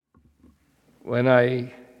when I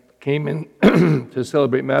came in to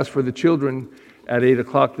celebrate Mass for the children at 8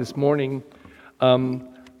 o'clock this morning,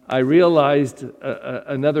 I realized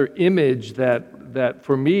another image that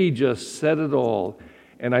for me just said it all,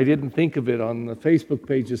 and I didn't think of it on the Facebook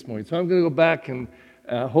page this morning. So I'm going to go back and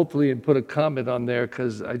hopefully put a comment on there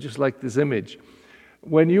because I just like this image.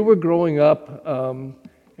 When you were growing up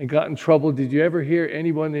and got in trouble, did you ever hear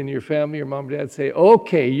anyone in your family, your mom or dad, say,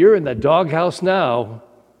 "Okay, you're in the doghouse now.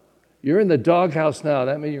 You're in the doghouse now.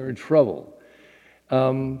 That means you're in trouble."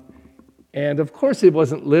 And of course it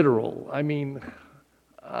wasn't literal. I mean,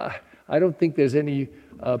 I don't think there's any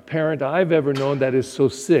parent I've ever known that is so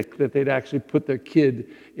sick that they'd actually put their kid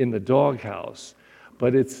in the doghouse.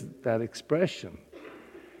 But it's that expression.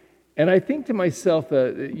 And I think to myself,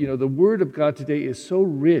 the Word of God today is so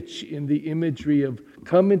rich in the imagery of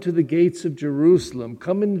come into the gates of Jerusalem,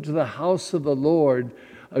 come into the house of the Lord,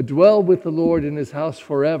 dwell with the Lord in His house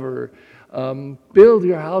forever, build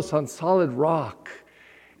your house on solid rock.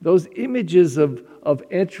 Those images of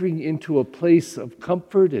entering into a place of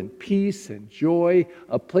comfort and peace and joy,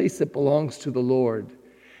 a place that belongs to the Lord.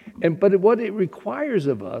 But what it requires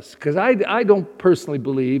of us, because I don't personally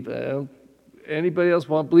believe, anybody else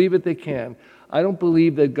want to believe it, they can. I don't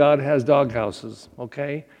believe that God has doghouses,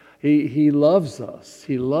 okay? He loves us.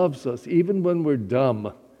 He loves us even when we're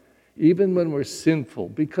dumb, even when we're sinful,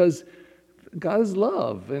 because God is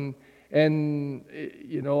love. And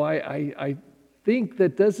I think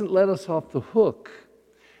that doesn't let us off the hook,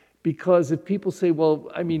 because if people say, well,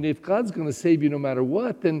 I mean, if God's going to save you no matter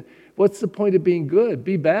what, then what's the point of being good?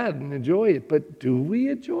 Be bad and enjoy it. But do we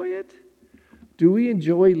enjoy it? Do we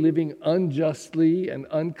enjoy living unjustly and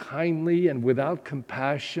unkindly and without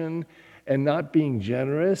compassion and not being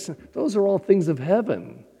generous? Those are all things of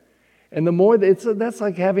heaven. And the more that's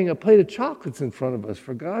like having a plate of chocolates in front of us,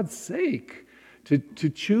 for God's sake, to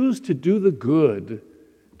choose to do the good,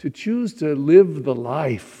 to choose to live the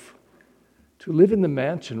life, to live in the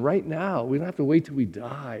mansion right now. We don't have to wait till we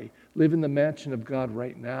die. Live in the mansion of God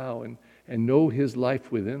right now and know His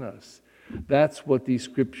life within us. That's what these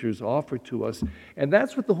scriptures offer to us. And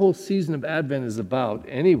that's what the whole season of Advent is about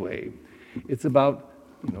anyway. It's about,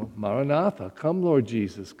 Maranatha, come Lord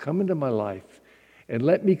Jesus, come into my life and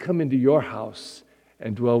let me come into your house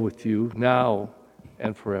and dwell with you now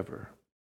and forever.